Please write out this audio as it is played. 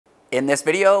In this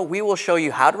video, we will show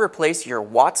you how to replace your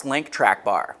Watts Link track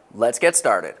bar. Let's get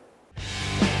started.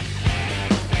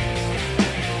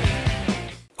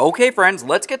 Okay friends,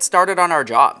 let's get started on our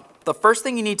job. The first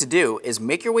thing you need to do is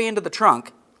make your way into the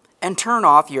trunk and turn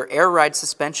off your air ride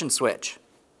suspension switch.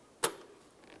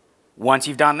 Once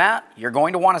you've done that, you're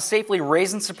going to want to safely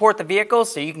raise and support the vehicle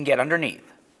so you can get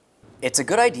underneath. It's a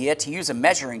good idea to use a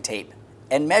measuring tape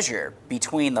and measure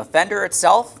between the fender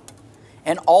itself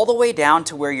and all the way down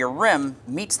to where your rim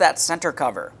meets that center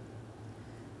cover.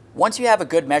 Once you have a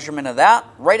good measurement of that,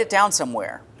 write it down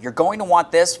somewhere. You're going to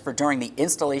want this for during the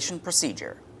installation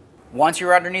procedure. Once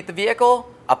you're underneath the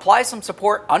vehicle, apply some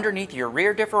support underneath your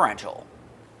rear differential.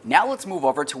 Now let's move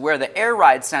over to where the air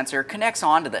ride sensor connects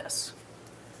onto this.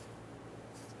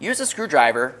 Use a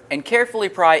screwdriver and carefully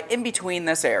pry in between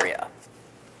this area.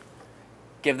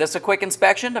 Give this a quick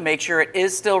inspection to make sure it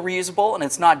is still reusable and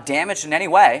it's not damaged in any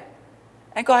way.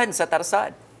 And go ahead and set that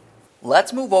aside.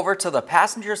 Let's move over to the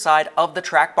passenger side of the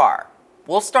track bar.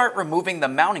 We'll start removing the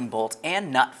mounting bolt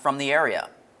and nut from the area.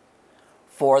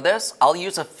 For this, I'll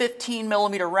use a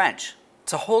 15mm wrench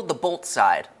to hold the bolt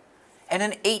side and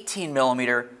an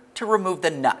 18mm to remove the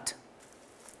nut.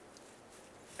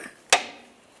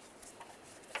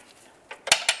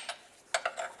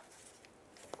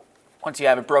 Once you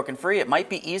have it broken free, it might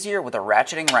be easier with a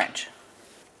ratcheting wrench.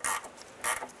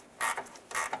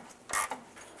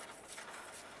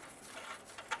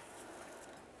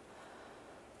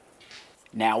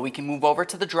 Now we can move over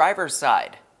to the driver's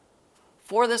side.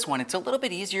 For this one, it's a little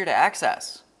bit easier to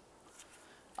access.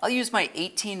 I'll use my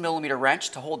 18mm wrench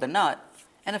to hold the nut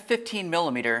and a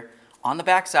 15mm on the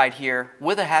back side here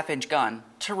with a 1/2-inch gun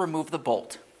to remove the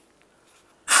bolt.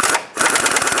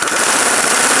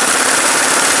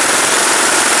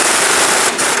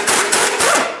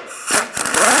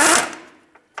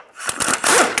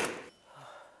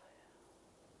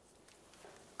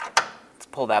 Let's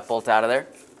pull that bolt out of there.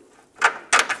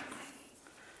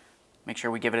 Make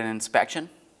sure we give it an inspection,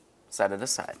 set it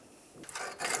aside.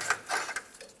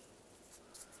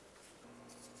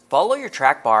 Follow your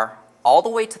track bar all the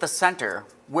way to the center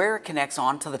where it connects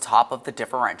onto the top of the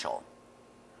differential.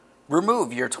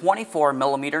 Remove your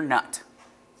 24mm nut.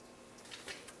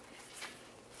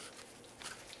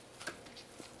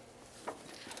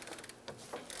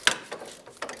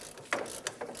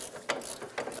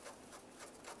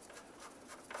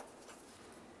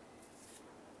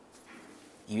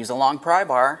 Use a long pry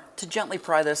bar to gently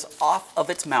pry this off of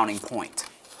its mounting point.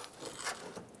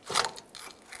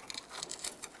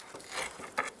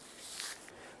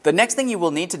 The next thing you will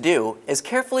need to do is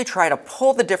carefully try to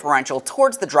pull the differential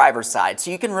towards the driver's side so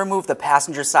you can remove the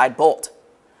passenger side bolt.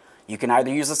 You can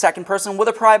either use a second person with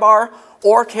a pry bar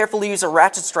or carefully use a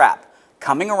ratchet strap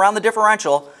coming around the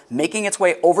differential, making its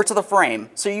way over to the frame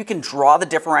so you can draw the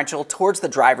differential towards the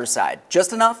driver's side,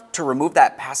 just enough to remove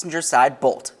that passenger side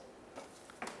bolt.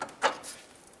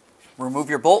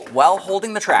 Remove your bolt while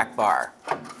holding the track bar.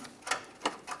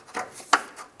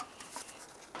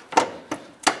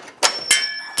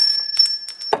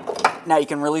 Now you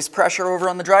can release pressure over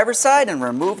on the driver's side and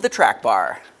remove the track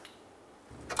bar.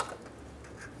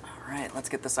 All right, let's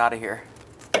get this out of here.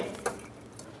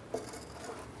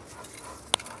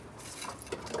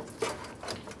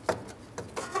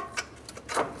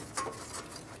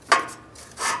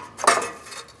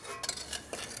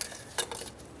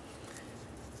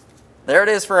 There it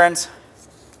is, friends.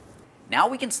 Now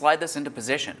we can slide this into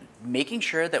position, making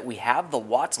sure that we have the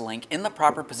Watts link in the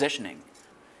proper positioning.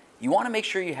 You want to make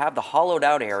sure you have the hollowed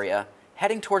out area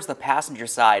heading towards the passenger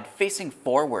side facing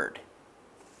forward.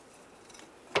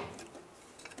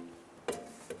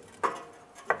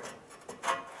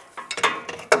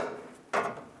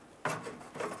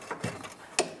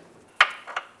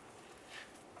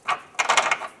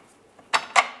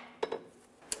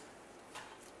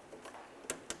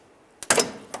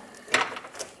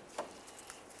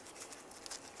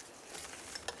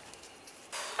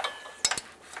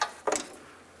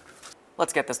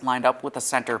 Let's get this lined up with the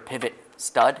center pivot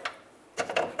stud.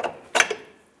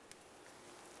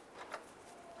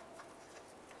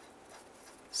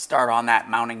 Start on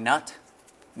that mounting nut.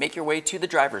 Make your way to the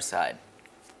driver's side.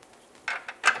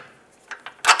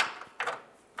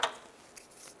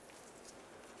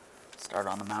 Start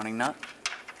on the mounting nut.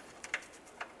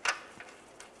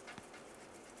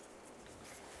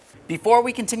 Before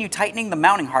we continue tightening the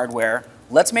mounting hardware,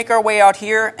 let's make our way out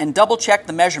here and double check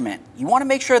the measurement. You want to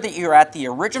make sure that you're at the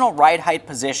original ride height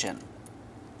position.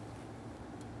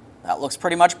 That looks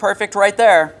pretty much perfect right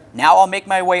there. Now I'll make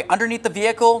my way underneath the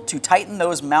vehicle to tighten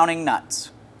those mounting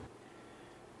nuts.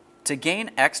 To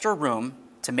gain extra room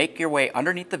to make your way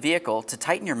underneath the vehicle to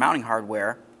tighten your mounting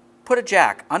hardware, put a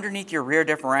jack underneath your rear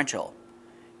differential.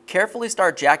 Carefully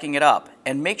start jacking it up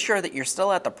and make sure that you're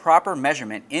still at the proper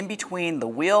measurement in between the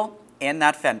wheel and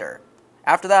that fender.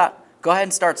 After that, go ahead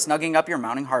and start snugging up your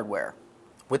mounting hardware.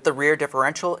 With the rear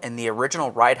differential in the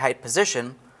original ride height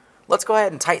position, let's go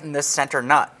ahead and tighten this center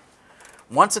nut.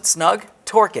 Once it's snug,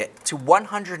 torque it to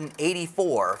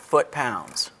 184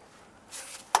 foot-pounds.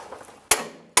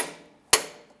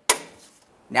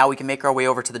 Now we can make our way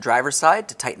over to the driver's side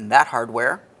to tighten that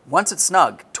hardware. Once it's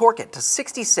snug, torque it to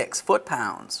 66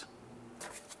 foot-pounds.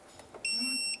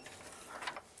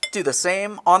 Do the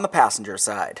same on the passenger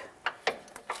side.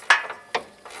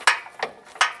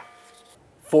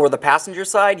 For the passenger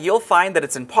side, you'll find that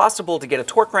it's impossible to get a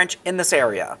torque wrench in this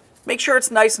area. Make sure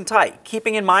it's nice and tight,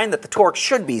 keeping in mind that the torque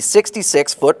should be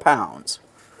 66 foot-pounds.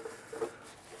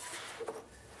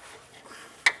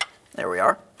 There we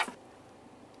are.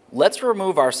 Let's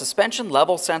remove our suspension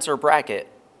level sensor bracket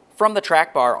from the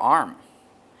track bar arm.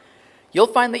 You'll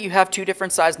find that you have two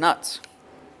different size nuts.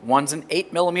 One's an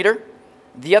 8mm,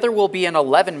 the other will be an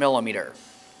 11mm.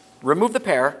 Remove the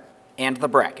pair and the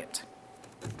bracket.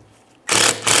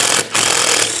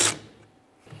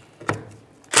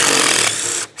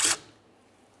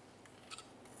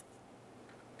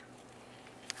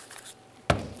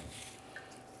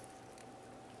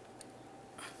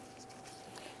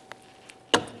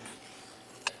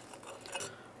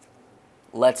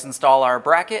 Let's install our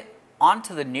bracket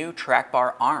onto the new track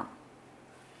bar arm.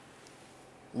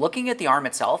 Looking at the arm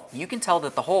itself, you can tell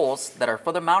that the holes that are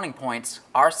for the mounting points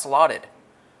are slotted.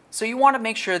 So you want to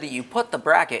make sure that you put the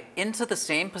bracket into the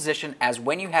same position as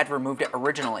when you had removed it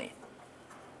originally.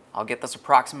 I'll get this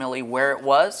approximately where it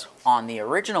was on the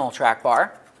original track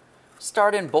bar.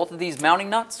 Start in both of these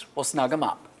mounting nuts, we'll snug them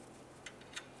up.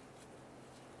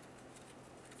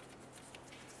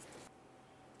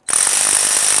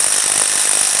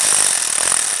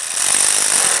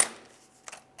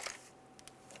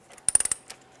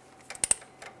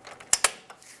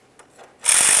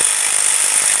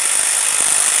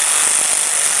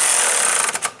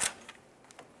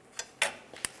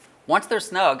 Once they're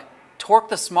snug, torque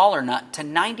the smaller nut to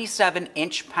 97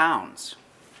 inch-pounds.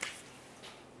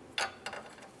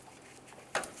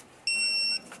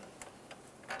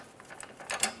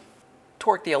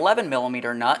 Torque the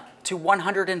 11mm nut to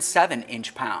 107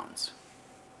 inch-pounds.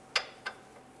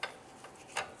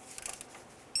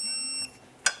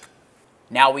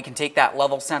 Now we can take that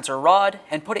level sensor rod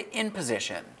and put it in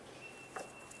position.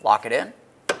 Lock it in.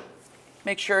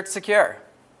 Make sure it's secure.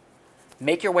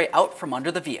 Make your way out from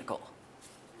under the vehicle.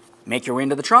 Make your way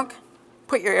into the trunk.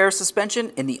 Put your air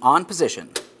suspension in the on position.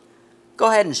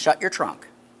 Go ahead and shut your trunk.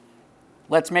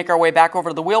 Let's make our way back over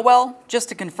to the wheel well just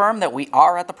to confirm that we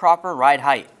are at the proper ride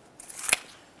height.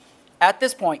 At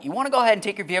this point, you want to go ahead and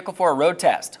take your vehicle for a road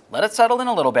test. Let it settle in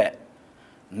a little bit.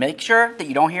 Make sure that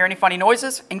you don't hear any funny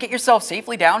noises and get yourself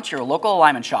safely down to your local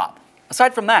alignment shop.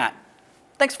 Aside from that,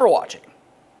 thanks for watching.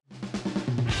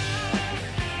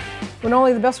 When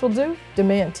only the best will do,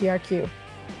 demand TRQ.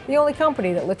 The only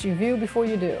company that lets you view before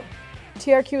you do.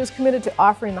 TRQ is committed to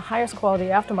offering the highest quality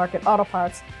aftermarket auto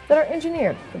parts that are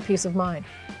engineered for peace of mind.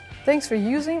 Thanks for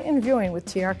using and viewing with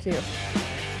TRQ.